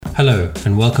Hello,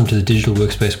 and welcome to the Digital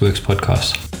Workspace Works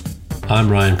podcast.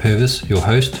 I'm Ryan Purvis, your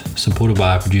host, supported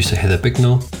by our producer Heather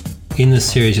Bicknell. In this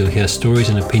series, you'll hear stories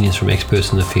and opinions from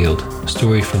experts in the field,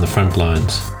 stories from the front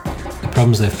lines, the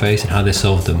problems they face and how they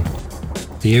solved them,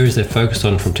 the areas they focused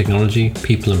on from technology,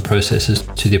 people and processes,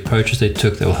 to the approaches they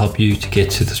took that will help you to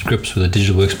get to the grips with the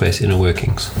digital workspace inner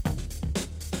workings.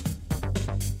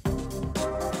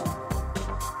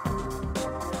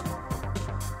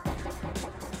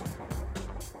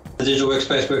 The Digital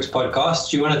Workspace Works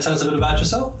podcast. Do you want to tell us a bit about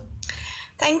yourself?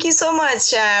 Thank you so much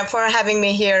for having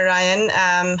me here,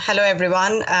 Ryan. Hello,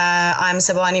 everyone. I'm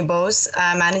Sabani Bose,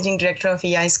 Managing Director of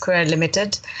EI Square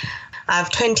Limited. I have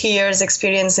 20 years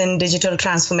experience in digital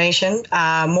transformation,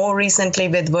 more recently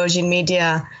with Virgin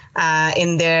Media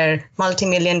in their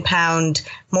multi-million pound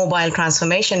mobile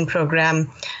transformation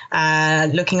program,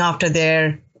 looking after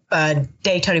their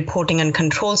data reporting and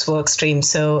controls work stream.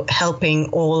 So helping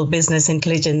all business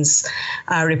intelligence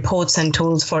reports and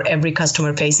tools for every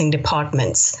customer facing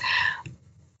departments.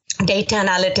 Data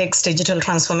analytics, digital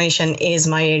transformation is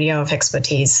my area of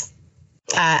expertise.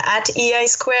 At EI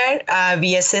Square,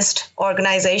 we assist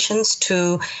organizations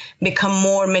to become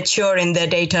more mature in their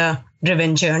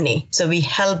data-driven journey. So we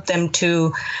help them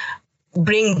to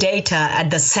bring data at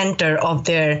the center of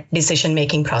their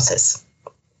decision-making process.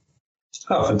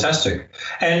 Oh, fantastic.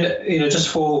 And, just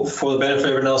for the benefit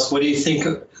of everyone else, what do you think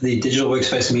the digital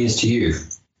workspace means to you?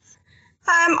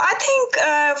 I think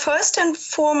first and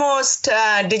foremost,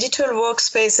 digital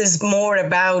workspace is more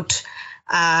about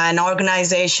an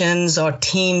organization's or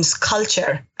team's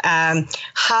culture.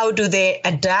 How do they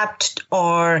adapt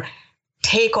or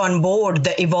take on board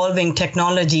the evolving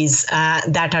technologies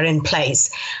that are in place?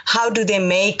 How do they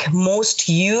make most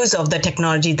use of the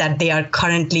technology that they are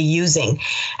currently using?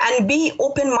 And be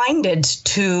open-minded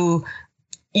to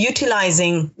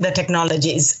utilizing the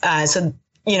technologies. And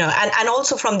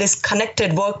also from this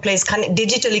connected workplace,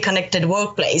 digitally connected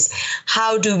workplace,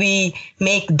 how do we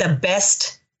make the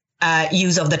best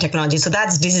use of the technology? So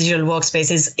that's digital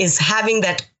workspace, is having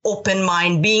that open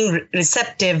mind, being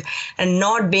receptive and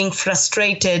not being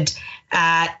frustrated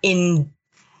in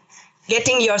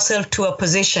getting yourself to a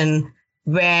position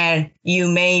where you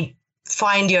may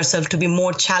find yourself to be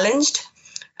more challenged.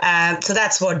 So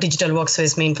that's what digital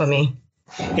workspace mean for me.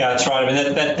 Yeah, that's right. I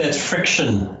mean, that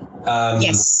friction.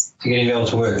 Yes. To getting able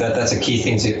to work, that's a key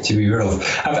thing to be rid of.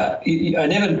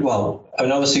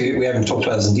 Obviously we haven't talked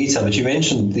about this in detail, but you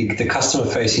mentioned the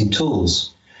customer-facing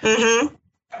tools. Mm-hmm.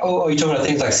 Oh, are you talking about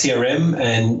things like CRM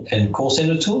and call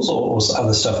center tools or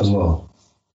other stuff as well?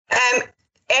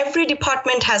 Every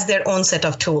department has their own set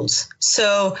of tools.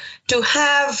 So to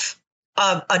have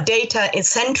a data is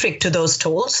centric to those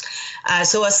tools.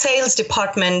 So a sales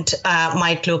department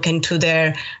might look into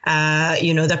their,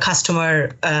 the customer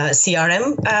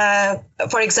CRM,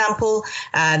 for example.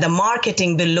 The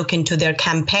marketing will look into their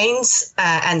campaigns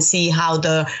and see how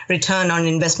the return on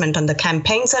investment on the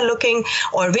campaigns are looking,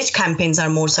 or which campaigns are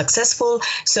more successful.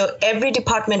 So every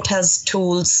department has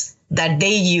tools that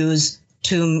they use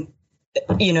to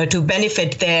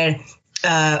benefit their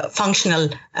functional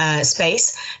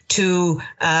space to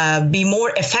be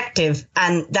more effective.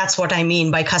 And that's what I mean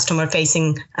by customer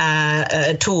facing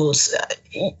tools.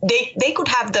 They could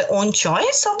have their own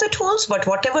choice of the tools, but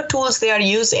whatever tools they are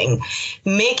using,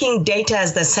 making data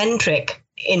as the centric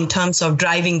in terms of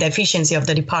driving the efficiency of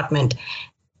the department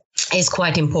is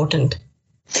quite important.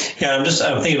 Yeah, I'm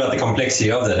thinking about the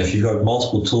complexity of that. If you've got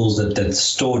multiple tools that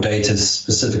store data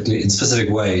specifically in specific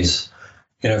ways,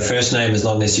 first name is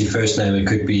not necessarily first name. It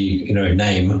could be,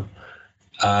 name.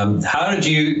 How would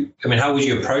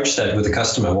you approach that with the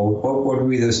customer? What would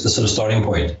be the sort of starting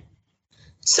point?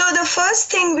 So the first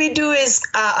thing we do is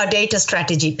a data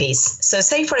strategy piece. So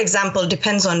say, for example,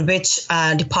 depends on which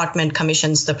department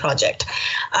commissions the project.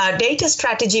 Data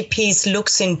strategy piece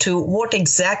looks into what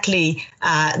exactly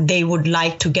they would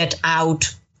like to get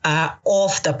out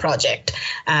of the project.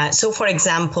 So for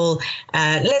example,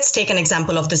 let's take an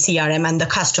example of the CRM and the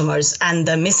customers and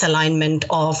the misalignment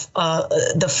of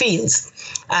the fields.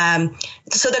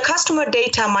 So the customer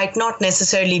data might not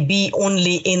necessarily be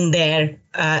only in their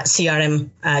CRM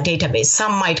database.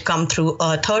 Some might come through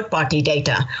third-party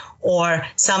data, or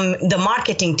the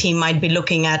marketing team might be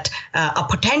looking at a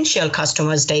potential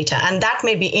customer's data, and that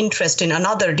may be interest in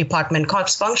another department,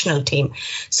 cross-functional team.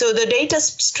 So the data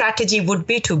strategy would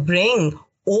be to bring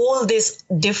all these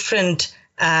different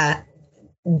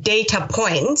data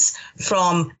points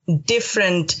from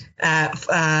different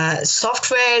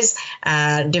softwares,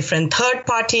 different third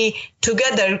party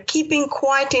together, keeping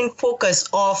quite in focus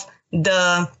of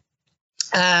the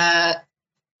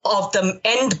of the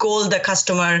end goal the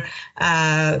customer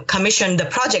commissioned the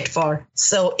project for.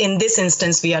 So in this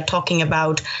instance, we are talking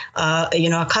about,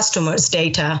 a customer's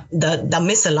data, the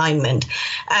misalignment.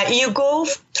 You go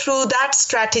through that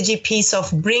strategy piece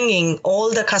of bringing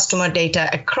all the customer data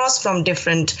across from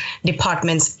different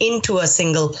departments into a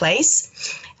single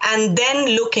place, and then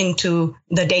look into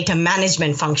the data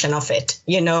management function of it,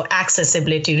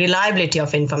 accessibility, reliability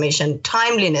of information,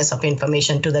 timeliness of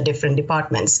information to the different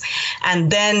departments, and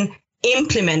then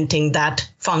implementing that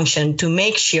function to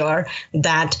make sure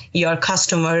that your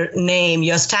customer name,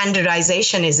 your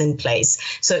standardization is in place.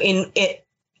 So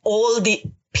all the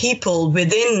people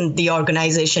within the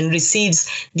organization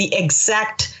receives the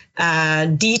exact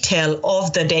detail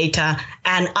of the data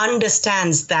and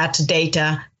understands that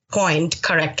data point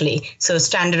correctly. So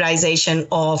standardization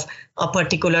of a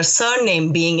particular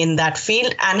surname being in that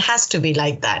field and has to be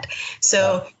like that.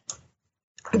 So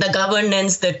the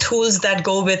governance, the tools that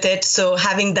go with it. So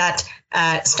having that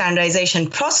standardization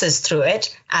process through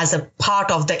it as a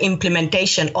part of the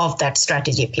implementation of that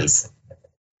strategy piece.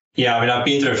 Yeah, I mean, I've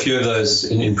been through a few of those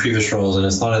in previous roles, and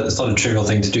it's not a trivial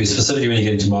thing to do, specifically when you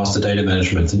get into master data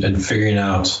management and figuring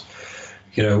out,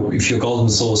 if your golden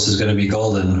source is going to be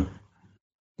golden,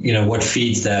 what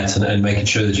feeds that, and making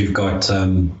sure that you've got,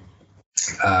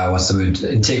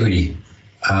 integrity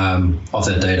of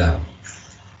that data.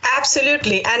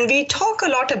 Absolutely. And we talk a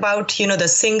lot about, the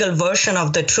single version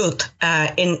of the truth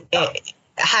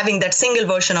having that single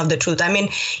version of the truth. I mean,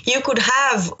 you could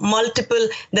have multiple,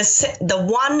 the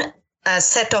one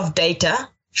set of data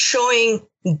showing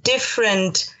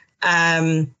different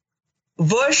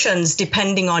versions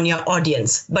depending on your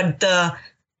audience, but the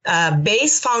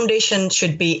base foundation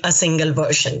should be a single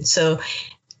version. So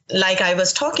like I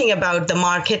was talking about, the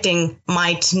marketing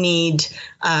might need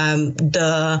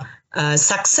the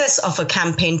success of a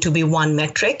campaign to be one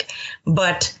metric,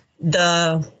 but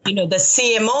the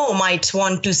CMO might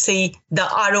want to see the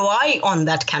ROI on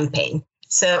that campaign.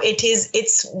 So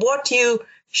it's what you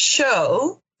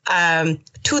show to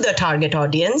the target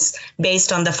audience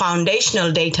based on the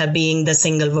foundational data being the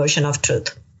single version of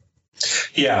truth.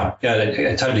 Yeah,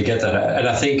 I totally get that. And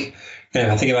I think,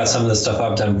 I think about some of the stuff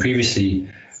I've done previously,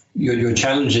 your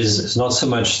challenge is not so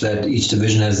much that each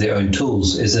division has their own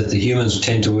tools, is that the humans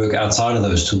tend to work outside of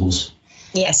those tools.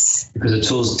 Yes. Because the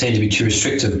tools tend to be too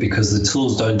restrictive, because the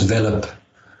tools don't develop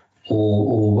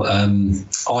or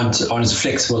aren't as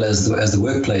flexible as the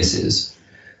workplace is.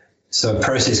 So a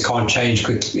process can't change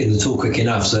quick in the tool quick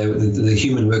enough. So the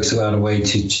human works out a way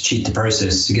to cheat the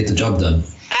process to get the job done.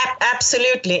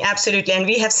 Absolutely. And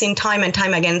we have seen time and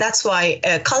time again. That's why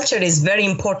culture is very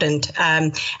important.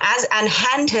 And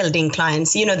handholding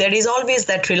clients, there is always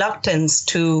that reluctance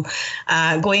to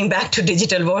going back to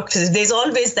digital workplaces. There's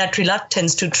always that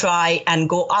reluctance to try and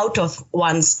go out of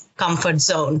one's comfort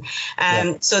zone.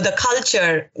 So the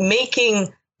culture,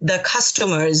 making the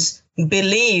customers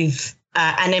believe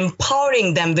and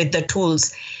empowering them with the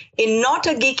tools in not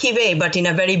a geeky way, but in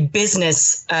a very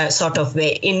business sort of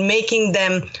way, in making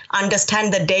them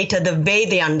understand the data the way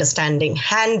they understanding,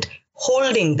 hand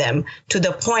holding them to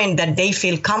the point that they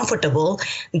feel comfortable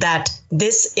that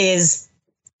these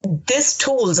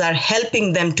tools are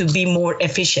helping them to be more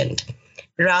efficient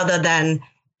rather than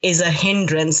is a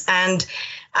hindrance. And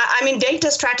I mean,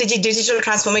 data strategy, digital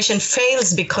transformation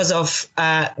fails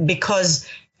because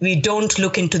we don't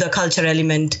look into the culture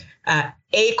element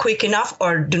quick enough,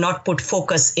 or do not put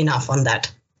focus enough on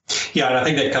that. Yeah, and I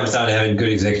think that comes down to having good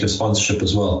executive sponsorship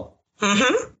as well.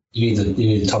 Mm-hmm. You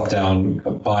need top-down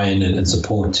buy-in and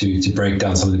support to break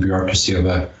down some of the bureaucracy of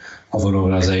an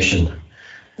organization.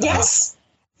 Yes.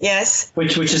 Yes.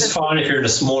 Which is fine if you're in a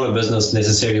smaller business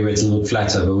necessarily where it's a little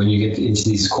flatter, but when you get into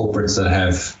these corporates that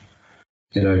have,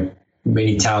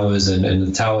 many towers and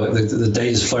the data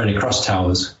is flowing across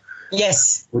towers.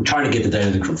 Yes. We're trying to get the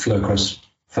data to flow across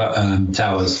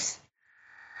towers.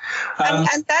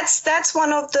 And that's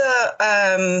one of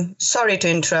the, sorry to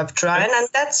interrupt, Ryan, and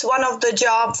that's one of the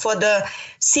job for the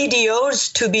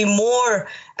CDOs to be more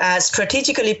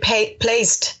strategically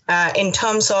placed in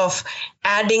terms of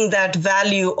adding that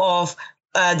value of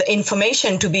the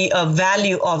information to be a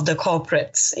value of the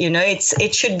corporates.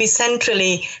 It should be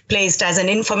centrally placed as an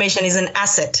information is an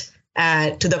asset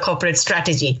to the corporate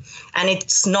strategy, and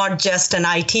it's not just an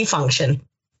IT function.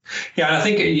 Yeah, and I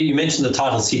think you mentioned the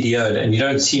title CDO, and you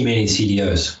don't see many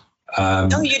CDOs.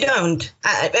 No, you don't.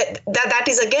 That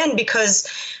is again because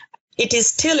it is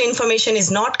still information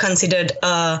is not considered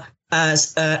an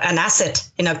asset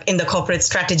in the corporate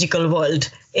strategical world.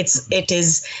 It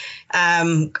is.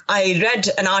 I read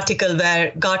an article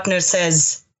where Gartner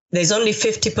says there's only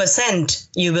 50%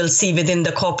 you will see within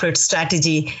the corporate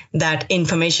strategy that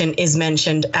information is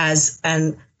mentioned as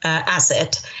an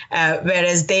asset,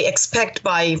 whereas they expect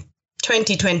by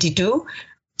 2022,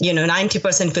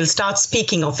 90% will start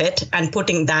speaking of it and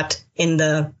putting that in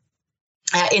their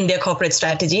corporate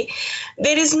strategy.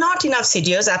 There is not enough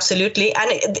CDOs, absolutely.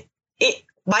 And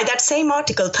by that same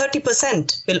article,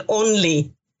 30% will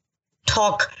only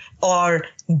talk or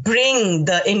bring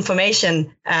the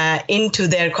information into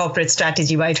their corporate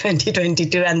strategy by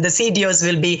 2022. And the CDOs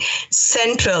will be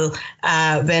central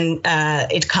when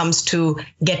it comes to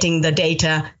getting the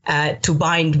data to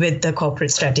bind with the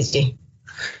corporate strategy.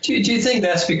 Do you think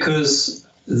that's because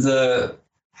the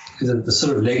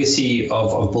sort of legacy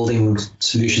of building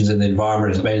solutions in the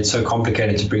environment has made it so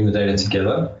complicated to bring the data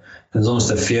together? There's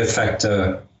almost a fear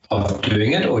factor of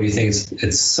doing it, or do you think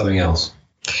it's something else?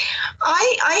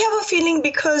 I have a feeling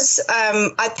because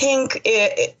I think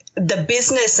the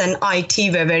business and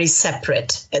IT were very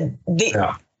separate.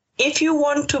 If you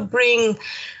want to bring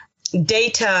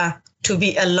data to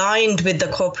be aligned with the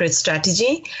corporate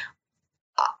strategy,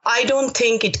 I don't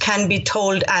think it can be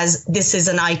told as this is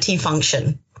an IT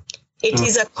function. It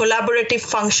is a collaborative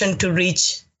function to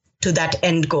reach to that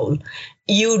end goal.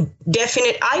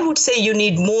 I would say you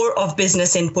need more of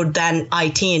business input than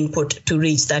IT input to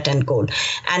reach that end goal.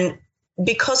 And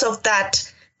because of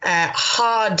that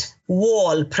hard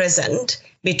wall present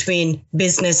between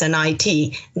business and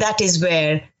IT, that is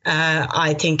where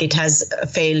I think it has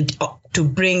failed to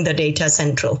bring the data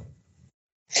central.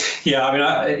 Yeah, I mean,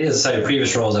 as I say, in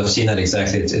previous roles, I've seen that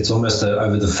exactly. It's almost an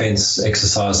over-the-fence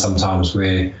exercise sometimes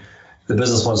where the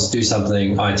business wants to do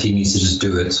something, IT needs to just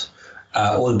do it.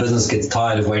 Or the business gets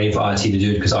tired of waiting for IT to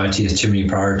do it because IT has too many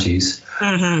priorities.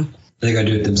 Mm-hmm. They go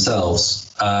do it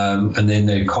themselves. And then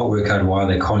they can't work out why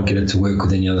they can't get it to work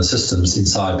with any other systems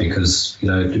inside because,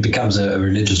 it becomes a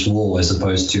religious war as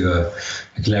opposed to a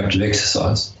collaborative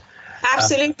exercise.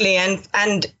 Absolutely.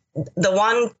 And the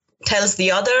one tells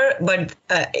the other, but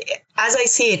as I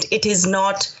see it, it is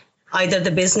not either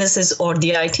the businesses or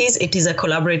the ITs, it is a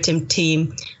collaborative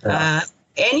team. Yeah.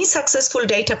 Any successful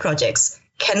data projects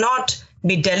cannot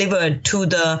be delivered to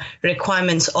the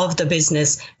requirements of the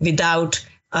business without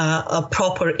a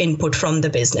proper input from the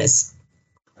business.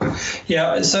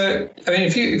 Yeah, so I mean,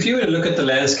 if you were to look at the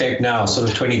landscape now, sort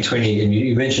of 2020, and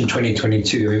you mentioned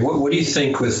 2022, I mean, what do you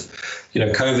think with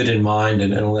COVID in mind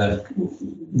and all that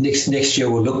next year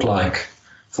will look like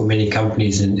for many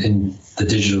companies in the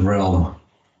digital realm?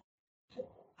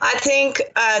 I think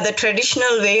the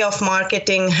traditional way of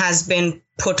marketing has been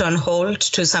put on hold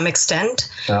to some extent.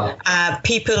 Yeah.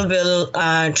 People will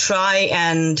try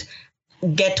and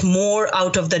get more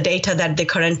out of the data that they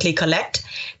currently collect.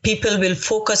 People will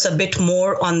focus a bit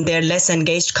more on their less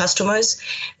engaged customers.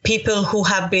 People who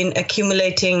have been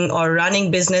accumulating or running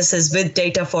businesses with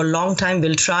data for a long time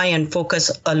will try and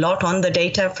focus a lot on the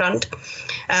data front.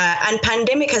 And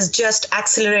pandemic has just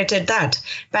accelerated that.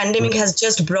 Pandemic has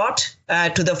just brought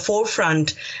to the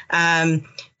forefront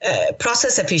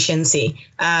process efficiency,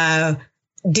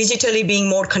 digitally being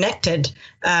more connected,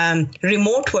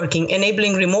 remote working,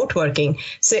 enabling remote working.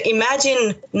 So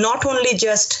imagine not only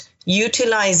just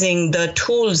utilizing the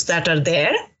tools that are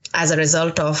there as a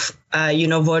result of,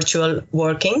 virtual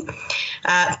working.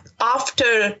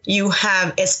 After you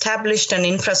have established an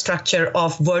infrastructure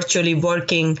of virtually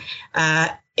working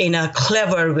in a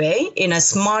clever way, in a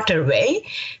smarter way,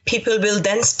 people will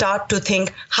then start to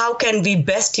think, how can we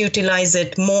best utilize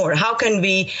it more? How can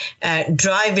we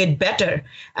drive it better? And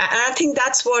I think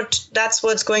that's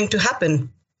what's going to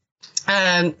happen.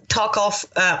 Talk of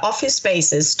office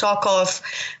spaces, talk of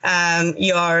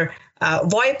your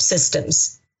VoIP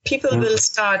systems. People will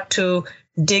start to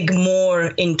dig more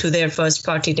into their first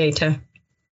party data.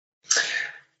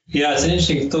 Yeah, it's an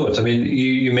interesting thought. I mean,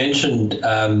 you mentioned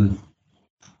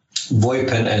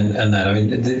VoIP and that. I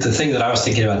mean, the thing that I was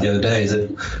thinking about the other day is that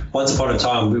once upon a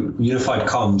time, unified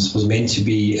comms was meant to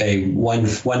be a one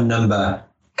number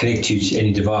connect you to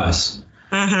any device.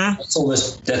 Mm-hmm.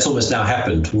 That's almost now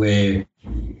happened where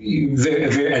and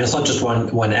it's not just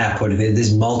one app, but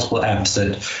there's multiple apps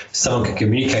that someone can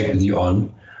communicate with you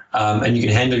on, and you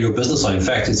can handle your business on. In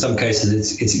fact, in some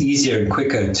cases, it's easier and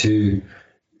quicker to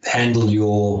handle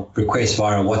your request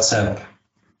via WhatsApp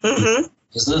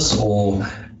business or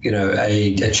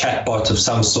a chat bot of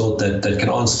some sort that can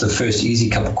answer the first easy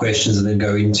couple questions and then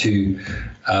go into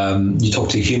you talk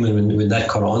to a human when that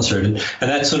can't answer it. And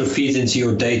that sort of feeds into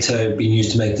your data being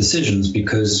used to make decisions,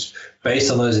 because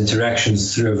based on those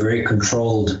interactions through a very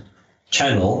controlled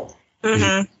channel,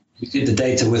 you get the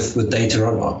data with data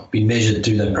on being measured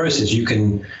through that process. You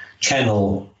can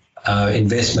channel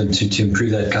investment to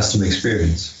improve that customer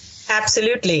experience.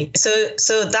 Absolutely. So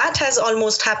that has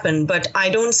almost happened, but I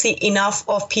don't see enough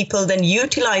of people then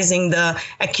utilizing the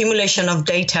accumulation of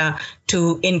data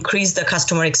to increase the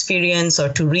customer experience or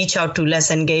to reach out to less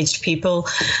engaged people.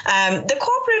 The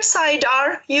corporate side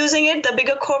are using it, the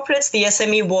bigger corporates, the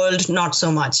SME world, not so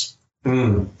much.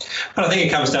 But I think it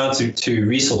comes down to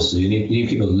resources. You need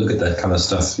people to look at that kind of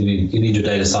stuff. You need your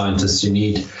data scientists. You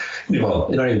need, well,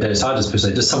 not even data scientists per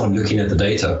se, just someone looking at the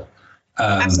data.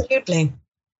 Absolutely.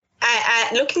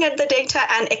 Looking at the data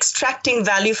and extracting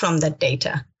value from that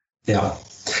data. Yeah.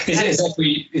 Is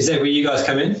that where you guys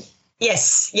come in?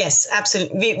 Yes,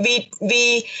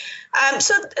 absolutely.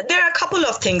 So there are a couple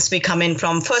of things we come in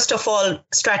from. First of all,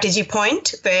 strategy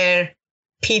point, where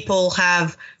people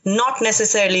have not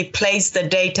necessarily placed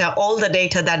all the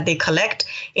data that they collect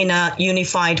in a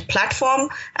unified platform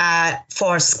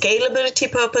for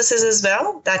scalability purposes as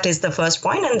well. That is the first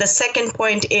point. And the second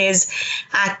point is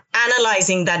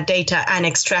analyzing that data and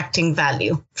extracting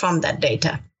value from that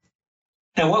data.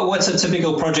 And what's a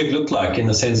typical project look like in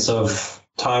the sense of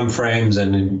timeframes?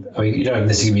 And I mean, you don't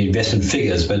necessarily give me investment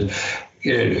figures, but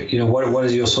what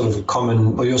is your sort of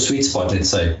common or your sweet spot,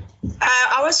 let's say?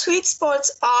 Our sweet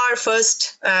spots are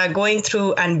first going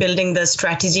through and building the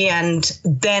strategy and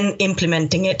then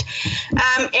implementing it.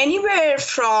 Anywhere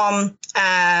from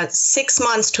 6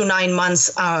 months to 9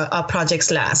 months, our projects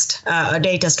last, a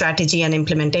data strategy and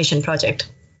implementation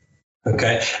project.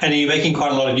 Okay. And are you making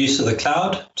quite a lot of use of the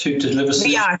cloud to deliver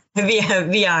solutions?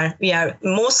 We are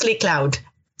mostly cloud.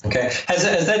 Okay. Has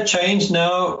that changed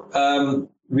now?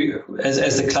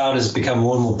 As the cloud has become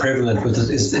more and more prevalent,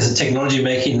 is the technology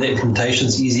making the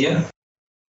implementations easier?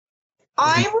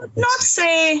 I would not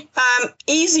say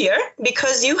easier,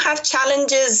 because you have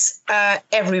challenges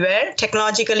everywhere.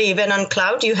 Technologically, even on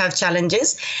cloud, you have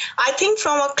challenges. I think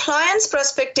from a client's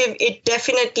perspective, it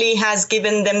definitely has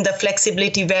given them the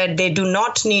flexibility where they do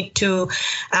not need to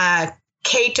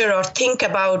cater or think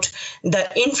about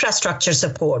the infrastructure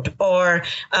support or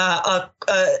a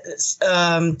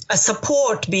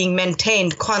support being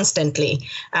maintained constantly.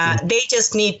 They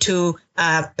just need to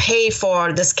pay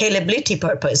for the scalability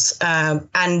purpose.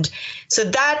 And so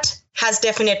that has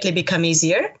definitely become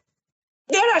easier.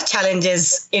 There are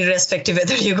challenges irrespective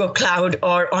whether you go cloud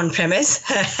or on-premise.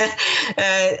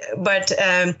 But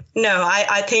no,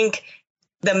 I think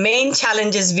the main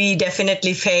challenges we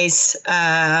definitely face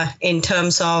in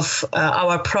terms of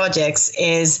our projects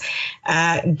is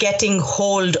getting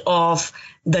hold of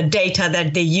the data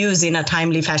that they use in a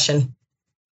timely fashion.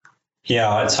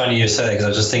 Yeah, it's funny you say that, because I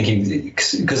was just thinking,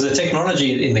 because the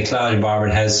technology in the cloud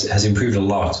environment has improved a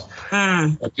lot.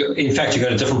 In fact, you've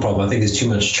got a different problem. I think there's too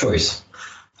much choice.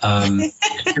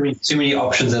 Too many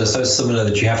options that are so similar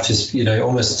that you have to,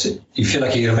 almost, you feel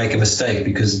like you're going to make a mistake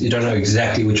because you don't know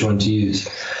exactly which one to use.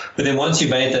 But then once you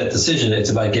made that decision, it's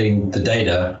about getting the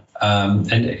data. And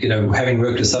having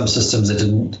worked with some systems that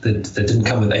didn't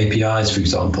come with APIs, for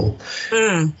example,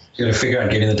 you got to figure out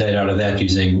getting the data out of that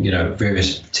using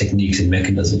various techniques and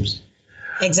mechanisms.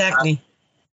 Exactly.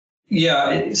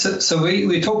 Yeah. So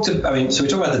we talked about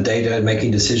the data and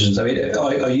making decisions. I mean,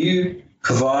 are you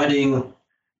providing?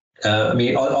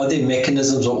 Are there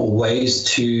mechanisms or ways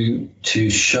to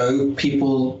show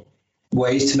people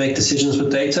ways to make decisions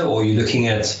with data, or are you looking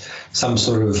at some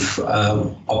sort of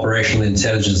operational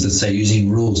intelligence that's, say, using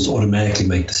rules to automatically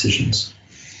make decisions?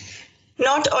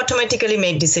 Not automatically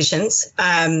make decisions.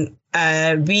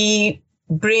 We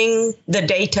bring the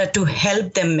data to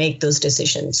help them make those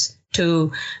decisions,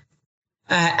 to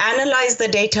analyze the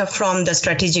data from the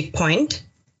strategic point,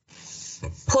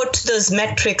 put those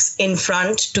metrics in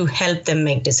front to help them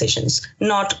make decisions,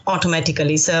 not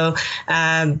automatically. So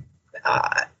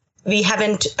we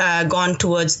haven't gone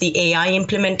towards the AI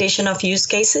implementation of use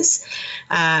cases.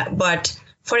 But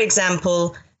for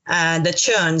example,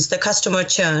 the customer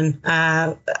churn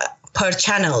per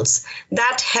channels,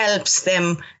 that helps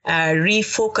them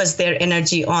refocus their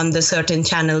energy on the certain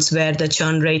channels where the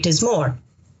churn rate is more.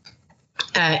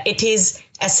 It is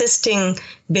assisting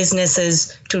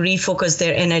businesses to refocus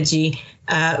their energy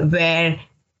where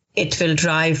it will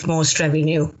drive most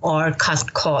revenue or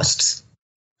cut costs.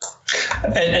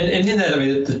 And in that, I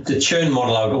mean, the churn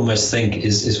model, I would almost think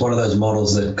is one of those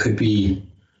models that could be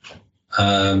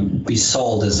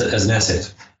sold as an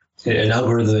asset, an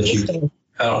algorithm that you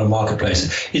on a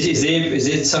marketplace. Is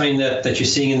there something that you're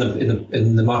seeing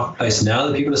in the marketplace now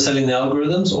that people are selling the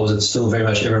algorithms, or is it still very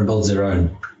much everyone builds their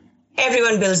own?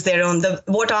 Everyone builds their own.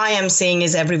 What I am seeing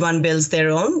is everyone builds their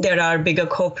own. There are bigger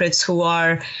corporates who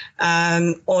are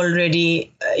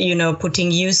already,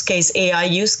 putting AI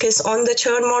use case on the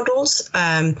churn models.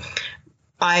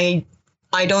 I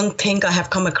don't think I have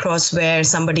come across where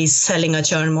somebody's selling a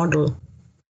churn model.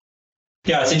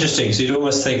 Yeah, it's interesting. So you'd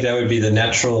almost think that would be the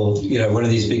natural, one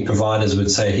of these big providers would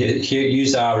say, here,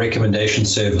 use our recommendation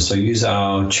service or use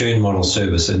our churn model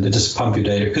service, and they just pump your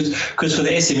data. Because for the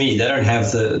SME, they don't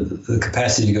have the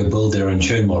capacity to go build their own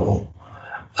churn model.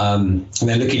 And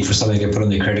they're looking for something to put on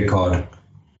their credit card.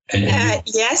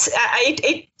 Yes,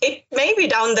 it may be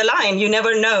down the line. You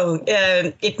never know.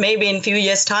 It may be in a few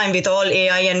years' time with all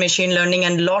AI and machine learning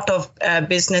and a lot of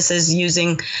businesses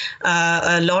using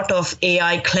a lot of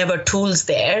AI clever tools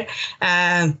there.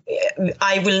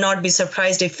 I will not be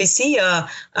surprised if we see a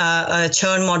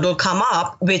churn model come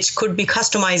up, which could be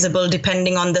customizable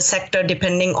depending on the sector,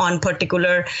 depending on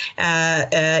particular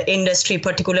industry,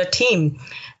 particular team.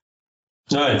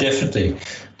 No, definitely.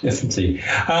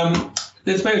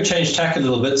 Let's maybe change tack a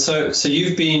little bit. So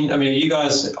you've been, are you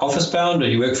guys office bound, or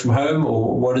you work from home,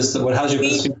 or how's your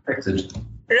business been affected?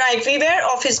 Right. We were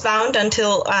office bound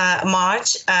until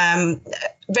March.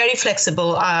 Very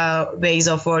flexible ways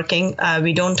of working.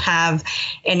 We don't have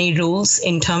any rules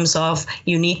in terms of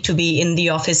you need to be in the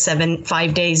office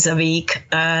 5 days a week,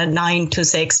 9 to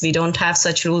 6. We don't have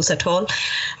such rules at all.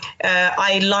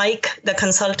 I like the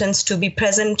consultants to be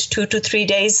present 2 to 3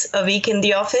 days a week in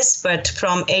the office, but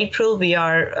from April we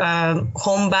are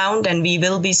homebound, and we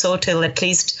will be so till at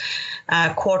least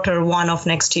Q1 of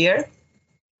next year.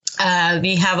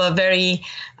 We have a very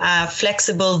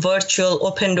flexible virtual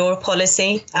open door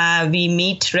policy. We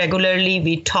meet regularly,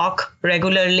 we talk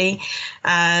regularly.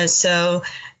 So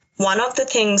one of the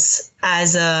things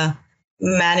as a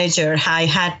manager I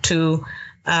had to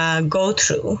go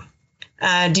through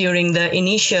during the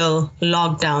initial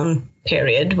lockdown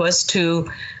period was to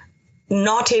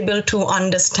not able to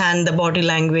understand the body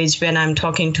language when I'm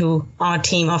talking to our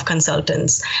team of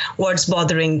consultants, what's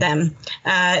bothering them.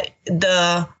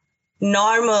 The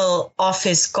normal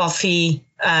office coffee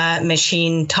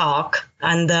machine talk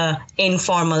and the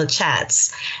informal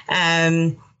chats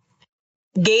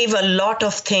gave a lot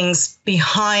of things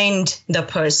behind the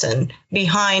person,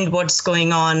 behind what's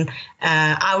going on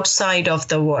outside of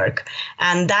the work.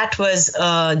 And that was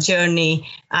a journey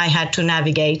I had to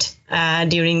navigate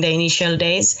during the initial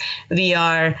days.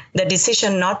 The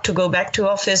decision not to go back to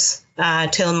office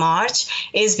till March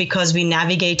is because we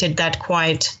navigated that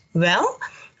quite well.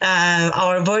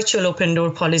 Our virtual open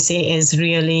door policy is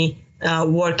really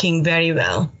working very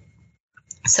well.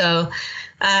 So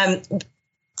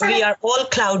we are all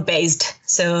cloud-based,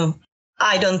 so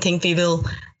I don't think we will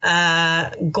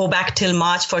go back till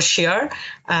March for sure.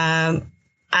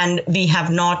 And we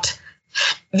have not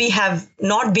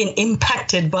been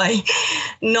impacted by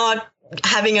not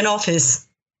having an office.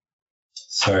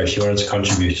 Sorry, she wanted to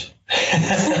contribute.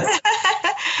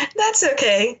 That's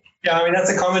okay. Yeah, that's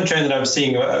a common trend that I'm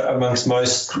seeing amongst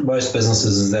most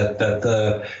businesses, is that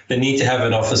the need to have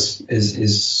an office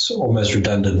is almost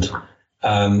redundant.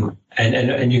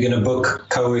 And you're going to book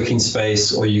co-working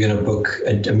space, or you're going to book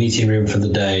a meeting room for the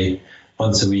day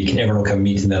once a week, and everyone will come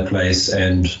meet in that place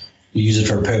and use it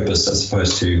for a purpose as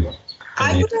opposed to.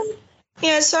 I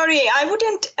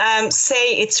wouldn't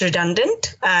say it's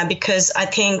redundant because I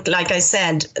think, like I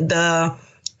said, the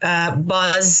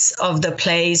buzz of the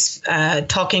place,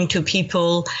 talking to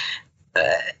people,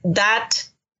 that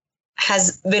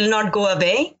will not go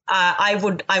away. I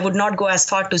would not go as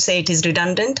far to say it is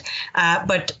redundant,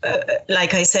 but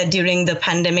like I said, during the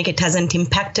pandemic, it hasn't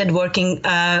impacted working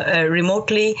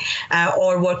remotely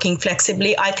or working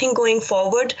flexibly. I think going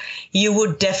forward, you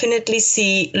would definitely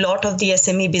see a lot of the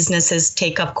SME businesses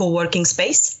take up co-working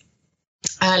space,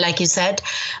 like you said.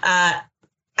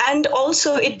 And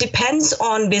also, it depends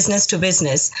on business to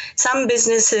business. Some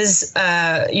businesses,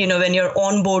 when you're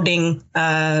onboarding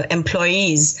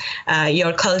employees,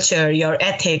 your culture, your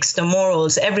ethics, the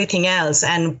morals, everything else,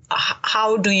 and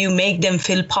how do you make them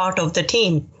feel part of the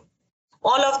team?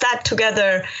 All of that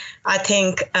together, I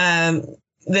think,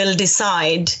 will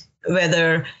decide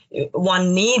whether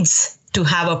one needs to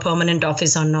have a permanent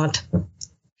office or not.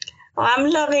 I'm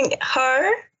loving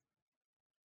her.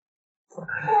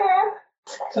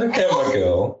 Okay, my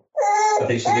girl. I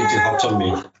think she's being too hot on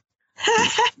me.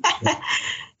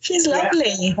 She's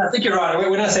lovely. Yeah, I think you're right.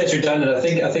 When I say it's redundant, I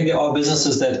think there are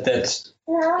businesses that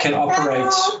can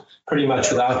operate pretty much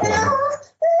without one,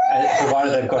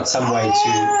 provided they've got some way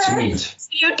to meet.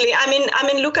 Absolutely. I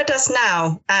mean, look at us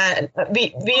now.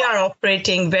 We are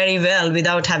operating very well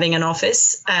without having an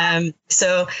office. And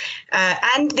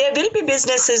there will be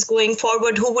businesses going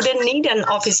forward who wouldn't need an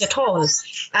office at all.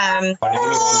 No,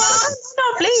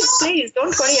 please,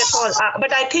 don't worry at all.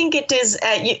 But I think it is.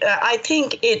 I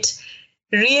think it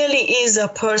really is a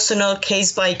personal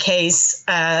case by case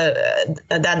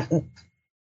that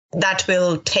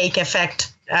will take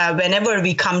effect whenever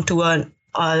we come to a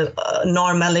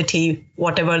normality,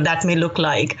 whatever that may look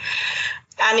like.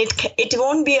 And it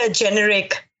won't be a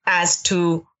generic as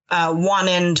to one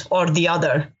end or the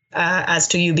other, as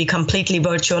to you be completely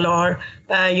virtual or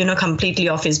completely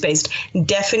office based.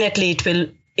 Definitely,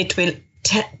 it will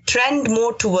trend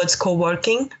more towards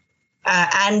co-working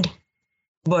and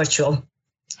virtual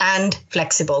and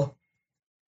flexible.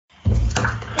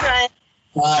 Right.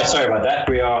 Sorry about that.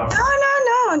 We are.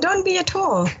 No, don't be at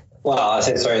all. Well, I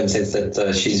said sorry in the sense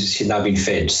that she's now been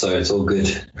fed, so it's all good.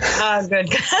 Oh,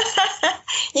 good.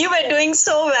 You were doing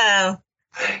so well.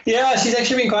 Yeah, she's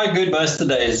actually been quite good most of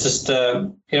the day. It's just,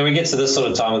 when we get to this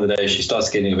sort of time of the day, she starts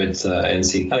getting a bit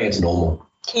antsy. I think it's normal.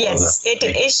 Yes.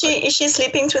 Is she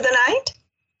sleeping through the night?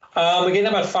 We're getting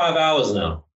about 5 hours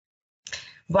now.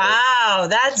 Wow,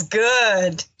 that's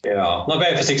good. Yeah, not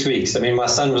bad for 6 weeks. I mean, my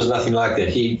son was nothing like that.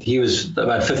 He was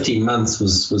about 15 months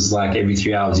was like every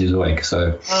 3 hours he was awake.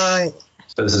 So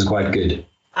this is quite good.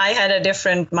 I had a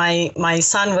different, my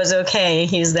son was okay.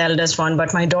 He's the eldest one,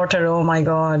 but my daughter, oh my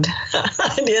God,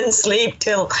 I didn't sleep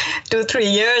till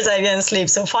 2-3 years. I didn't sleep.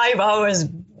 So 5 hours,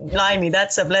 blimey,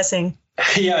 that's a blessing.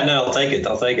 Yeah, no, I'll take it.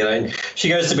 I mean, she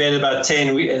goes to bed about 10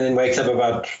 and then wakes up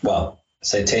about,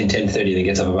 say 10:30, then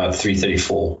gets up about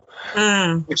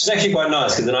 3:34, which is actually quite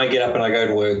nice because then I get up and I go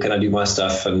to work and I do my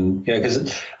stuff, and because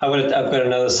I've got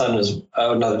another son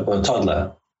another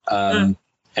toddler, and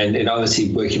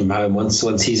obviously working from home.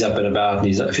 Once he's up and about, and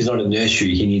if he's not in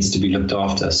nursery, he needs to be looked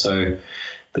after. So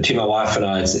between my wife and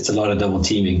I, it's a lot of double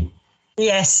teaming.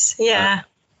 Yes, yeah.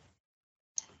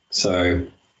 So.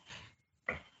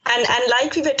 And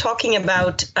like we were talking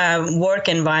about work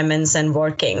environments and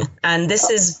working, and this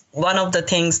is one of the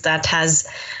things that has,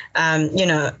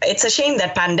 it's a shame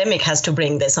that pandemic has to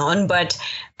bring this on, but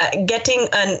getting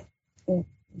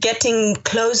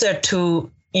closer to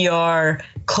your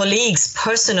colleagues'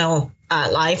 personal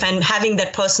life and having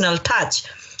that personal touch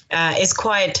is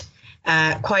quite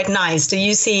nice. Do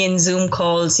you see in Zoom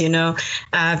calls,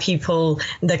 people,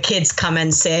 the kids come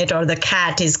and sit, or the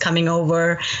cat is coming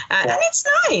over, and it's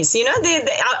nice. They,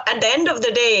 at the end of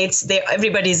the day,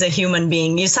 everybody's a human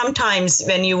being. You sometimes,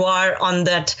 when you are on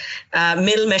that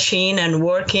mill machine and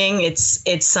working,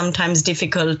 it's sometimes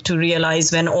difficult to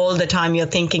realize when all the time you're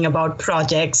thinking about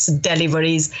projects,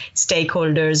 deliveries,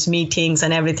 stakeholders, meetings,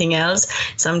 and everything else.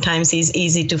 Sometimes it's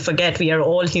easy to forget we are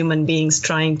all human beings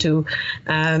trying to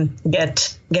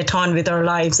get on with our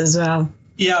lives as well.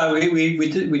 Yeah, we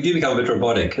do become a bit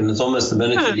robotic, and it's almost the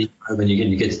minute you leave home and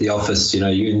you get to the office, you're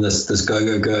in this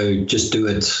go, just do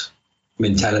it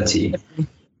mentality.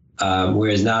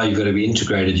 Whereas now you've got to be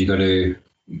integrated. You've got to,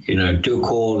 do a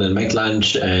call and make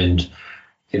lunch and,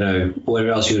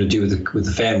 whatever else you got to do with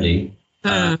the family,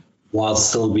 while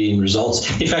still being results.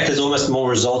 In fact, it's almost more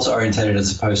results oriented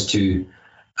as opposed to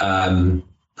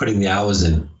putting the hours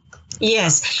in.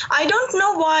 Yes. I don't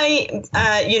know why,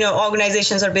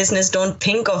 organizations or business don't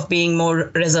think of being more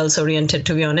results oriented,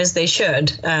 to be honest. They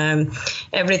should.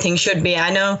 Everything should be. I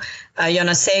know,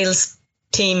 sales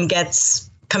team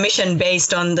gets commission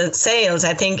based on the sales.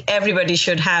 I think everybody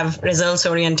should have results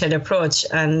oriented approach.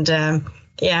 And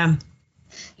yeah.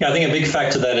 Yeah, I think a big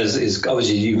factor that is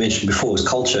obviously you mentioned before is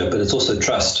culture, but it's also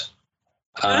trust.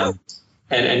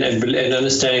 And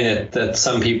understanding that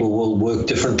some people will work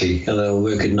differently, and they'll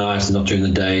work at night and not during the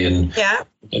day, and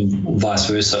vice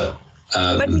versa.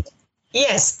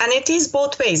 Yes, and it is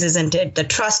both ways, isn't it? The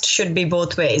trust should be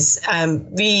both ways. I am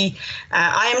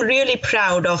really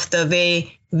proud of the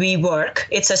way we work.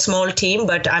 It's a small team,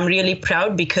 but I'm really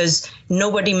proud because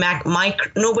nobody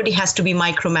has to be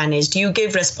micromanaged. You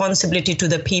give responsibility to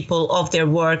the people of their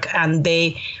work, and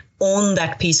they own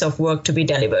that piece of work to be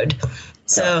delivered.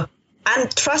 So.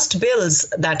 And trust builds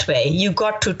that way. You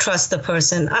got to trust the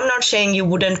person. I'm not saying you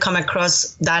wouldn't come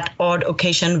across that odd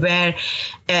occasion where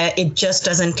it just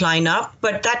doesn't line up,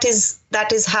 but that is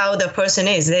how the person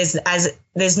is.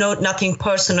 There's nothing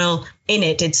personal in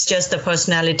it. It's just the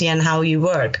personality and how you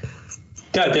work.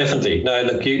 Yeah, definitely. No,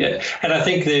 look, and I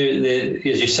think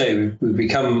as you say, we've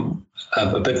become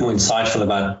a bit more insightful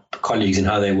about colleagues and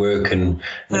how they work and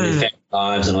their family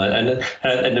lives and all that.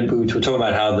 And we were talking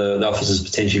about how the office is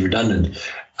potentially redundant.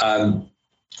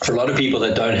 For a lot of people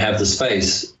that don't have the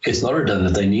space, it's not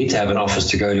redundant. They need to have an office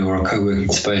to go to, or a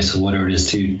co-working space, or whatever it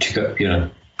is to go,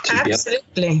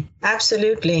 Absolutely.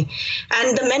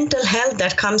 And the mental health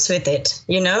that comes with it,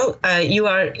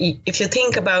 if you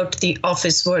think about the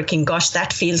office working, gosh,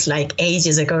 that feels like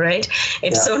ages ago, right?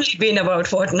 It's only been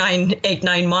about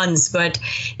 9 months. But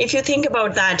if you think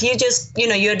about that, you just,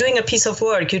 you're doing a piece of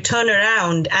work, you turn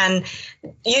around and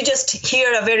you just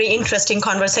hear a very interesting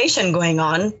conversation going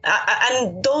on.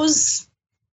 And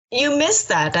you miss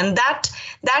that. And that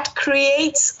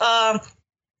creates a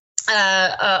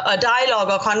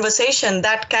dialogue or conversation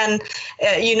that can,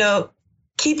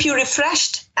 keep you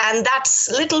refreshed. And that's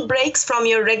little breaks from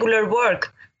your regular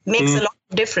work makes a lot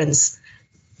of difference.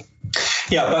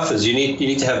 Yeah, buffers. You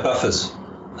need to have buffers.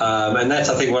 And that's,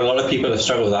 I think, what a lot of people have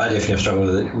struggled with. I definitely have struggled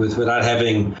with it, without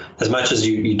having, as much as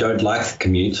you don't like the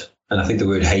commute. And I think the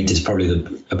word hate is probably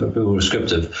a bit more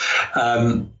descriptive.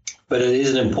 But it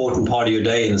is an important part of your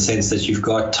day in the sense that you've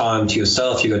got time to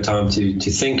yourself, you've got time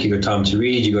to think, you've got time to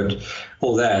read, you've got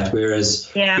all that. Whereas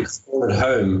if you're at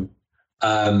home,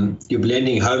 you're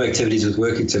blending home activities with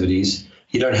work activities.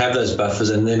 You don't have those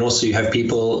buffers. And then also you have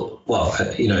people,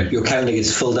 your calendar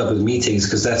gets filled up with meetings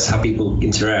because that's how people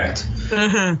interact.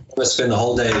 Mm-hmm. You must spend the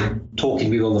whole day talking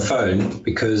to people on the phone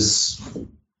because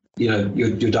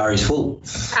your diary's full.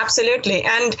 Absolutely.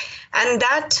 And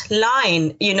that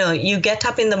line, you get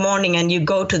up in the morning and you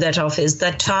go to that office.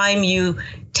 That time you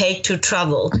take to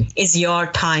travel is your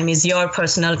time, is your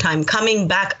personal time. Coming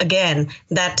back again,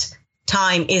 that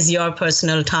time is your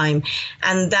personal time.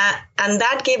 And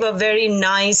that gave a very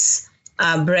nice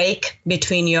break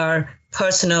between your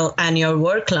personal and your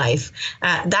work life.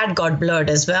 That got blurred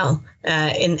as well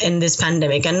in this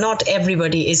pandemic. And not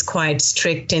everybody is quite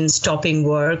strict in stopping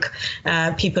work.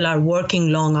 People are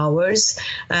working long hours.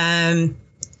 And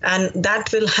that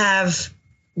will have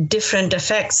different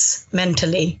effects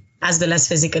mentally as well as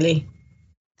physically.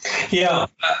 Yeah,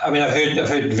 I mean, I've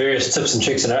heard various tips and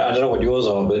tricks, and I don't know what yours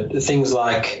are, but things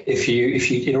like if you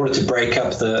in order to break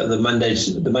up the Monday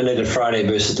to Friday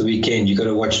versus the weekend, you got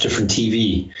to watch different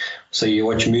TV. So you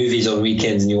watch movies on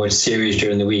weekends and you watch series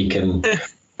during the week, and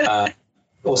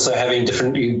also having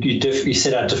different you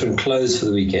set out different clothes for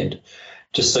the weekend,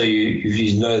 just so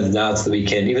you know that now it's the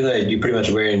weekend, even though you're pretty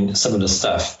much wearing similar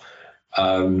stuff.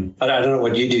 I don't know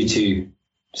what you do to.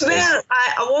 Well,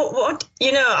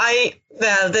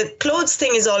 the clothes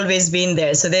thing has always been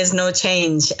there, so there's no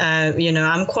change.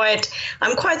 I'm quite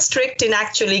strict in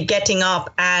actually getting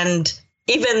up, and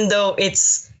even though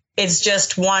it's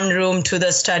just one room to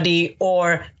the study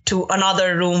or to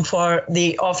another room for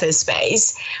the office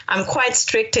space, I'm quite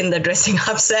strict in the dressing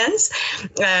up sense.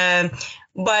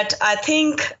 But I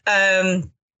think I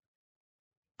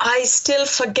still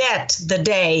forget the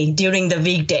day during the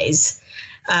weekdays.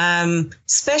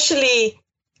 Especially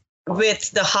with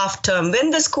the half term.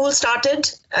 When the school started,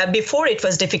 before it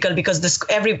was difficult because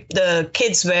the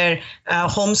kids were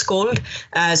homeschooled,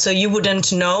 so you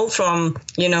wouldn't know from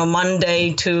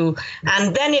Monday to,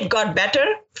 and then it got better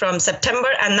from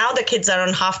September, and now the kids are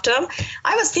on half term.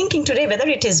 I was thinking today whether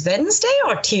it is Wednesday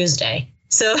or Tuesday.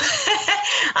 So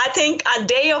I think a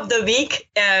day of the week.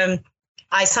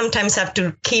 I sometimes have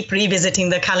to keep revisiting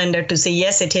the calendar to see,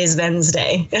 yes, it is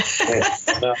Wednesday. No,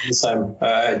 the same.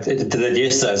 I did that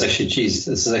yesterday. I was actually, this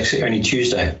is actually only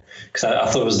Tuesday, because I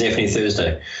thought it was definitely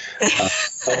Thursday. It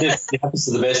happens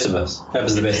to the best of us.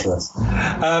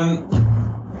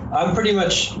 I'm pretty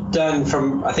much done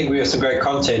from, I think we have some great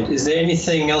content. Is there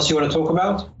anything else you want to talk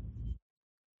about?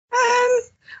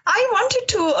 I wanted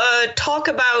to talk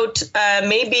about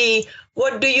maybe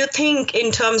what do you think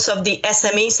in terms of the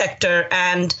SME sector,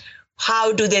 and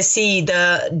how do they see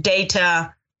the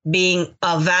data being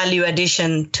a value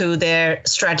addition to their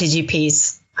strategy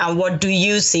piece? And what do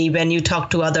you see when you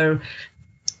talk to other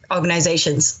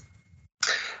organizations?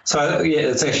 So, yeah,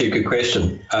 it's actually a good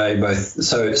question.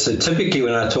 So typically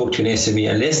when I talk to an SME,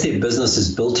 unless their business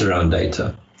is built around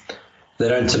data, they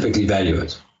don't typically value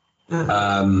it.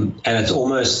 Mm-hmm. And it's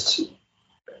almost,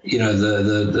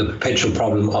 the perpetual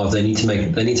problem of they need to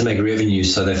make revenue,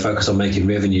 so they focus on making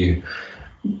revenue,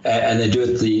 and they do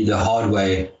it the hard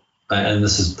way. And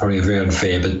this is probably very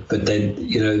unfair, but they,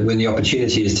 when the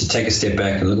opportunity is to take a step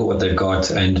back and look at what they've got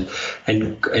and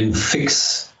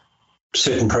fix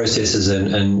certain processes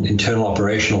and internal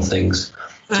operational things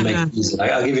to make it easy.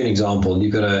 I'll give you an example.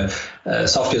 You've got a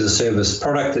software as a service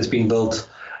product that's been built.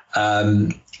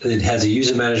 It has a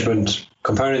user management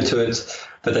component to it,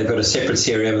 but they've got a separate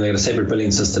CRM and they've got a separate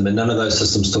billing system, and none of those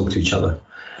systems talk to each other.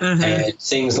 Mm-hmm. And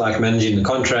things like managing the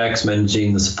contracts,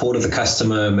 managing the support of the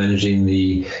customer, managing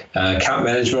the account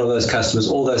management of those customers,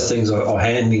 all those things are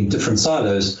handling different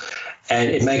silos,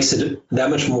 and it makes it that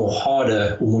much more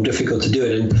harder or more difficult to do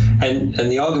it. And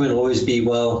the argument will always be,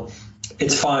 well,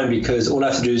 it's fine because all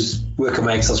I have to do is work on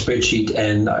my Excel spreadsheet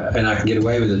and I can get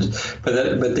away with it.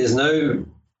 But there's no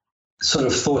sort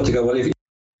of thought to go, well, if you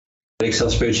have an Excel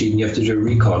spreadsheet and you have to do a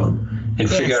recon and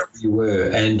figure out where you were,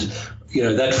 and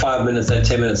that 5 minutes, that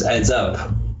 10 minutes adds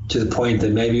up to the point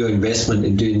that maybe your investment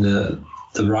in doing the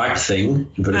right thing,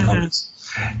 inverted commas,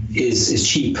 is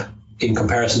cheap in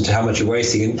comparison to how much you're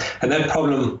wasting. And that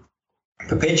problem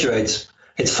perpetuates.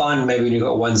 It's fine maybe when you've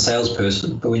got one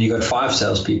salesperson, but when you've got 5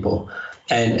 salespeople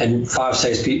and five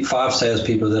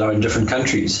salespeople that are in different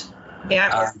countries,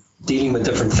 dealing with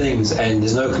different things, and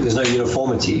there's no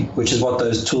uniformity, which is what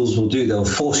those tools will do. They'll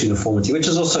force uniformity, which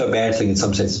is also a bad thing in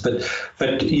some senses.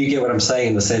 But you get what I'm saying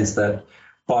in the sense that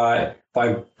by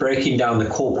breaking down the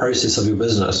core process of your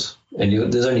business,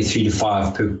 and there's only 3 to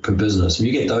 5 per business, if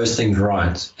you get those things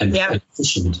right and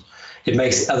efficient, it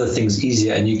makes other things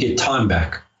easier and you get time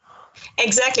back.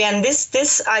 Exactly. And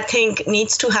this I think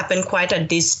needs to happen quite at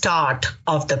the start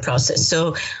of the process.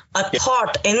 So a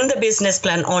thought in the business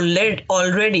plan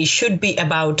already should be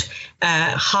about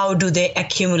how do they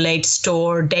accumulate,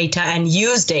 store data and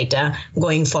use data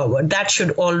going forward. That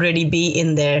should already be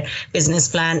in their business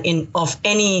plan of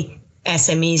any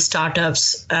SME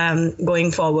startups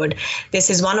going forward. This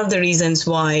is one of the reasons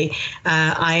why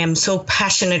I am so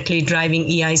passionately driving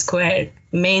EI Squared,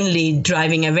 mainly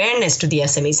driving awareness to the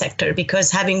SME sector,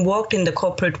 because having worked in the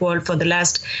corporate world for the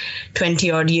last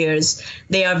 20 odd years,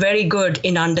 they are very good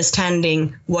in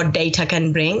understanding what data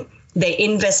can bring. They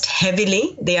invest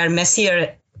heavily. They are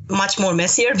messier, much more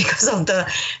messier because of the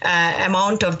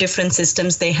amount of different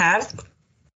systems they have.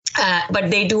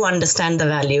 But they do understand the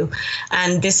value.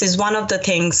 And this is one of the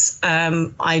things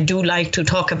I do like to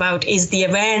talk about, is the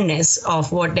awareness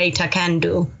of what data can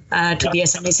do to the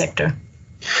SME sector.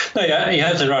 No, yeah, you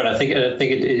have it right. I think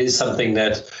it is something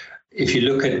that, if you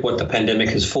look at what the pandemic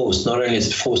has forced, not only has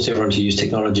it forced everyone to use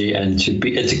technology and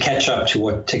to catch up to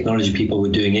what technology people were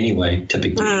doing anyway,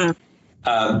 typically,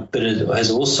 but it has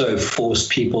also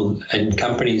forced people and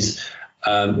companies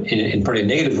in probably a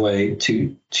negative way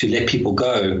to let people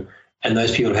go, and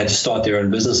those people have had to start their own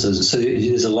businesses. So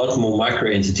there's a lot more micro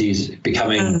entities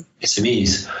becoming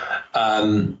SMEs,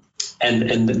 and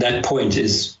that point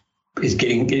is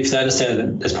getting, if they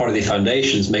understand that as part of their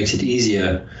foundations, makes it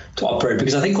easier to operate,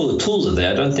 because I think all the tools are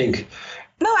there. I don't think.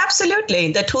 No,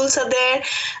 absolutely. The tools are there.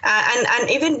 And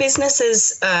even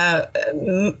businesses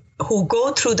who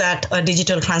go through that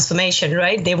digital transformation,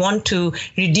 right? They want to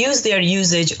reduce their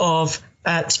usage of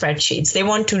spreadsheets. They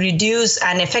want to reduce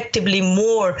and effectively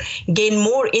gain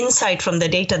more insight from the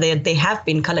data that they have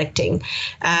been collecting.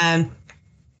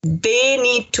 They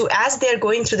need to, as they're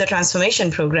going through the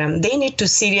transformation program, they need to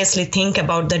seriously think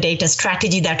about the data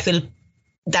strategy that will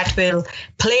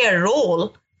play a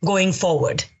role going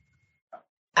forward.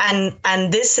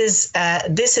 And this is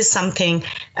something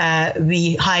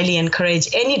we highly encourage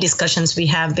any discussions we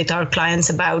have with our clients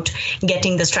about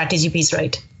getting the strategy piece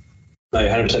right. No, you're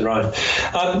 100% right.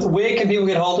 Where can people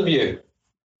get hold of you?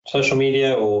 Social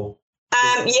media or?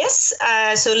 Yes.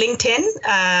 So LinkedIn,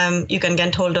 you can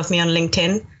get hold of me on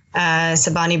LinkedIn,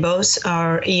 Sabani Bose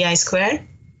or EI Squared.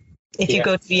 If you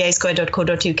go to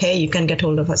eisquared.co.uk, you can get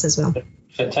hold of us as well.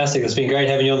 Fantastic. It's been great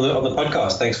having you on the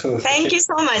podcast. Thank you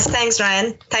so much. Thanks,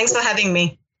 Ryan. Thanks for having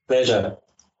me. Pleasure.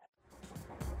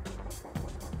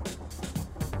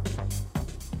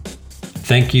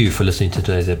 Thank you for listening to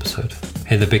today's episode.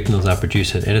 Heather Bicknell is our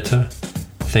producer and editor.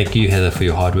 Thank you, Heather, for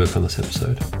your hard work on this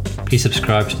episode. Please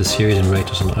subscribe to the series and rate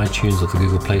us on iTunes or the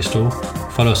Google Play Store.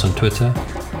 Follow us on Twitter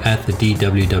 @the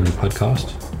DWW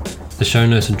Podcast. The show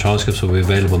notes and transcripts will be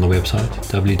available on the website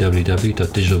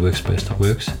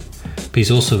www.digitalworkspace.works. Please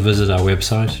also visit our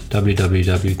website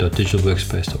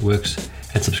www.digitalworkspace.works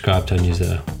and subscribe to our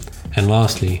newsletter. And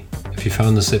lastly, if you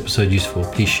found this episode useful,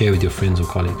 please share with your friends or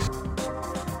colleagues.